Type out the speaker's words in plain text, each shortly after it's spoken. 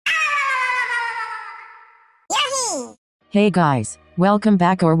Hey guys, welcome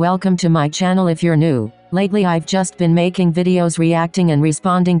back or welcome to my channel if you're new. Lately I've just been making videos reacting and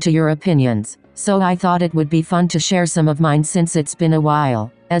responding to your opinions, so I thought it would be fun to share some of mine since it's been a while.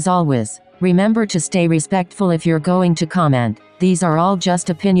 As always, remember to stay respectful if you're going to comment. These are all just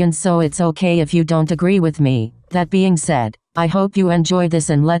opinions, so it's okay if you don't agree with me. That being said, I hope you enjoy this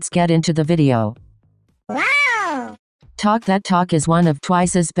and let's get into the video. Wow! Talk That Talk is one of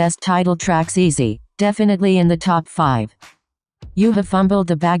Twice's best title tracks, easy. Definitely in the top 5. You have fumbled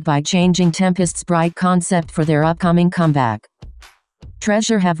the bag by changing Tempest's bright concept for their upcoming comeback.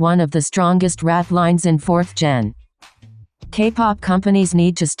 Treasure have one of the strongest rap lines in 4th gen. K-pop companies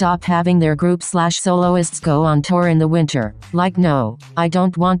need to stop having their group/soloists go on tour in the winter. Like, no, I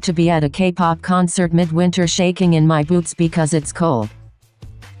don't want to be at a K-pop concert midwinter shaking in my boots because it's cold.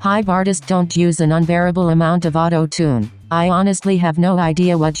 Hype artists don't use an unbearable amount of auto-tune. I honestly have no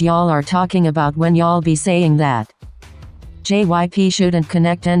idea what y'all are talking about when y'all be saying that. JYP shouldn't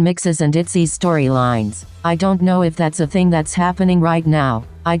connect N-Mix's and ITZY's storylines. I don't know if that's a thing that's happening right now.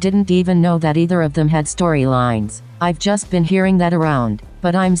 I didn't even know that either of them had storylines. I've just been hearing that around,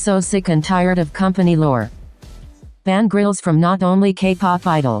 but I'm so sick and tired of company lore. Ban grills from not only K-pop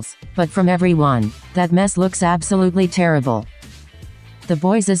idols, but from everyone. That mess looks absolutely terrible. The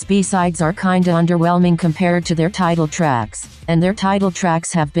boys' B-sides are kinda underwhelming compared to their title tracks, and their title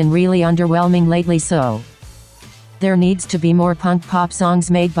tracks have been really underwhelming lately, so there needs to be more punk pop songs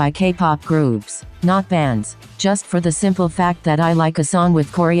made by K-pop groups, not bands, just for the simple fact that I like a song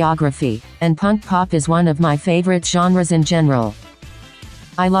with choreography, and punk pop is one of my favorite genres in general.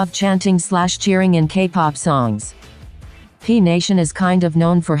 I love chanting/cheering in K-pop songs. P-Nation is kind of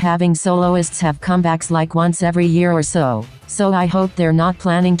known for having soloists have comebacks like once every year or so I hope they're not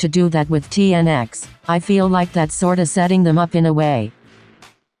planning to do that with TNX. I feel like that's sorta setting them up in a way.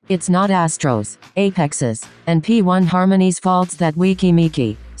 It's not Astro's, Apex's, and P1 Harmony's faults that Wiki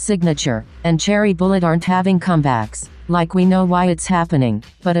Miki, Signature, and Cherry Bullet aren't having comebacks. Like, we know why it's happening,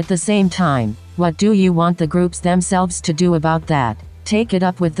 but at the same time, what do you want the groups themselves to do about that? Take it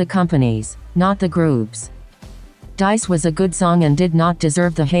up with the companies, not the groups. Dice was a good song and did not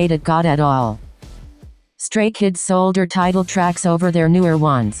deserve the hate it got at all. Stray Kids sold their title tracks over their newer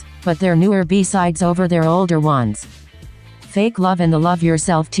ones, but their newer B-sides over their older ones. Fake Love and the Love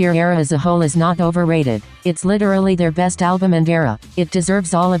Yourself tier era as a whole is not overrated. It's literally their best album and era. It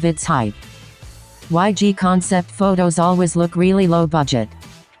deserves all of its hype. YG concept photos always look really low budget.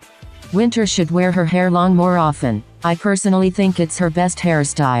 Winter should wear her hair long more often. I personally think it's her best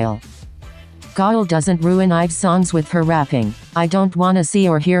hairstyle. Gaul doesn't ruin IVE's songs with her rapping. I don't wanna see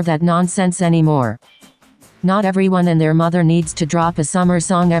or hear that nonsense anymore. Not everyone and their mother needs to drop a summer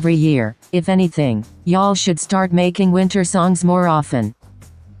song every year. If anything, y'all should start making winter songs more often.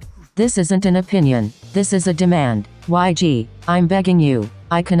 This isn't an opinion, this is a demand. YG, I'm begging you.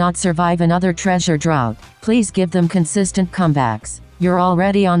 I cannot survive another Treasure drought. Please give them consistent comebacks. You're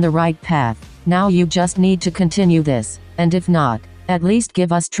already on the right path. Now you just need to continue this, and if not, at least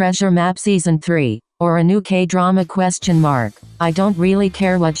give us Treasure Map Season 3, or a new K-drama ? I don't really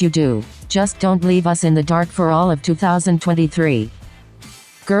care what you do. Just don't leave us in the dark for all of 2023.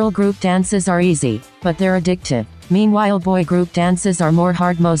 Girl group dances are easy, but they're addictive. Meanwhile, boy group dances are more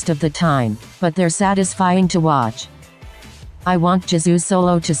hard most of the time, but they're satisfying to watch. I want Jisoo's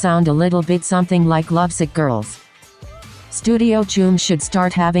solo to sound a little bit something like Lovesick Girls. Studio Choom should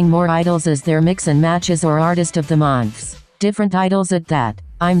start having more idols as their mix and matches or artist of the months. Different idols at that.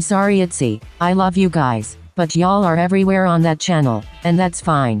 I'm sorry ITZY, I love you guys, but y'all are everywhere on that channel, and that's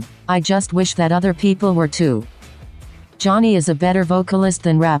fine. I just wish that other people were too. Johnny is a better vocalist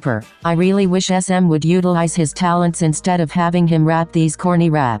than rapper. I really wish SM would utilize his talents instead of having him rap these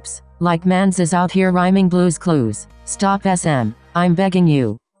corny raps. Like Mans is out here rhyming Blues Clues. Stop SM, I'm begging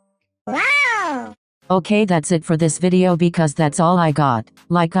you. Wow! Okay, that's it for this video because that's all I got.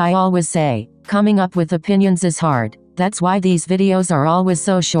 Like I always say, coming up with opinions is hard. That's why these videos are always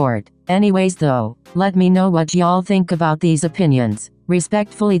so short. Anyways though, let me know what y'all think about these opinions.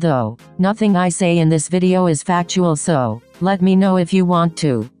 Respectfully though, nothing I say in this video is factual, so let me know if you want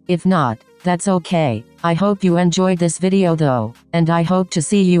to. If not, that's okay. I hope you enjoyed this video though, and I hope to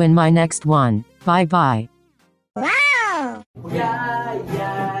see you in my next one. Bye bye. Wow! Yeah,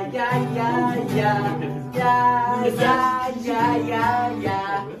 yeah, yeah, yeah, yeah. Yeah, yeah, yeah, yeah,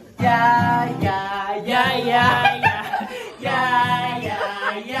 yeah. Yeah, yeah, yeah, yeah.